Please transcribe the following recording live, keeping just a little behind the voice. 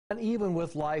And even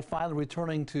with life finally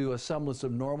returning to a semblance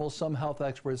of normal, some health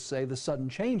experts say the sudden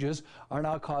changes are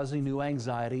now causing new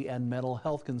anxiety and mental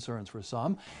health concerns for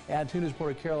some. And 2 News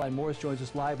reporter Caroline Morris joins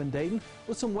us live in Dayton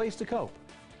with some ways to cope.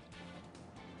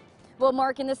 Well,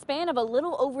 Mark, in the span of a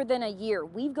little over than a year,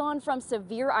 we've gone from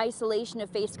severe isolation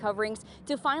of face coverings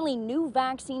to finally new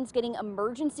vaccines getting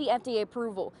emergency FDA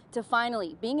approval to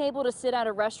finally being able to sit at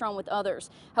a restaurant with others.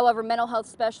 However, mental health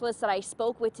specialists that I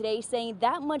spoke with today saying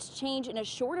that much change in a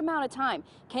short amount of time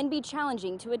can be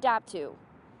challenging to adapt to.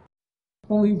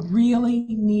 When we really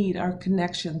need our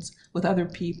connections with other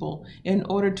people in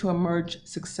order to emerge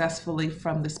successfully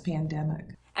from this pandemic.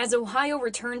 As Ohio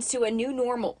returns to a new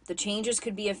normal, the changes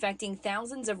could be affecting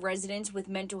thousands of residents with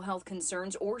mental health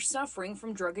concerns or suffering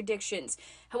from drug addictions.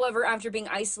 However, after being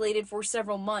isolated for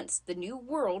several months, the new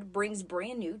world brings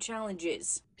brand new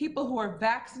challenges. People who are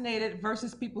vaccinated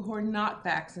versus people who are not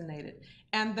vaccinated,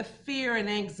 and the fear and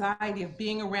anxiety of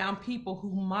being around people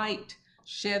who might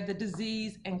shed the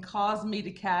disease and cause me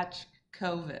to catch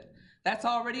COVID. That's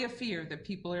already a fear that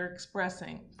people are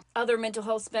expressing. Other mental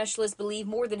health specialists believe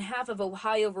more than half of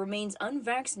Ohio remains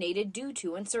unvaccinated due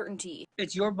to uncertainty.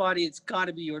 It's your body. It's got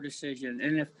to be your decision.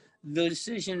 And if the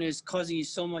decision is causing you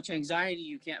so much anxiety,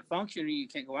 you can't function or you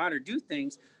can't go out or do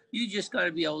things, you just got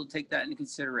to be able to take that into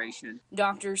consideration.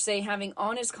 Doctors say having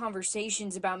honest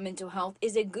conversations about mental health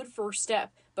is a good first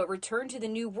step, but return to the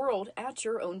new world at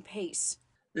your own pace.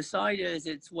 The side is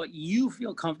it's what you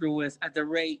feel comfortable with at the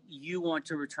rate you want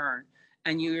to return.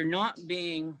 And you're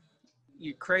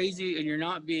crazy and you're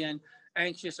not being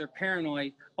anxious or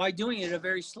paranoid by doing it at a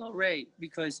very slow rate,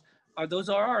 because those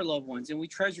are our loved ones and we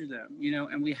treasure them,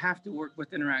 and we have to work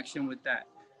with interaction with that.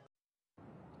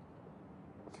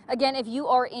 Again, if you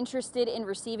are interested in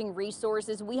receiving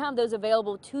resources, we have those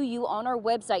available to you on our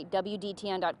website,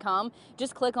 WDTN.com.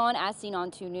 Just click on As Seen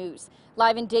on 2 News.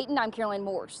 Live in Dayton, I'm Caroline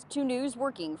Morse, 2 News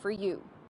working for you.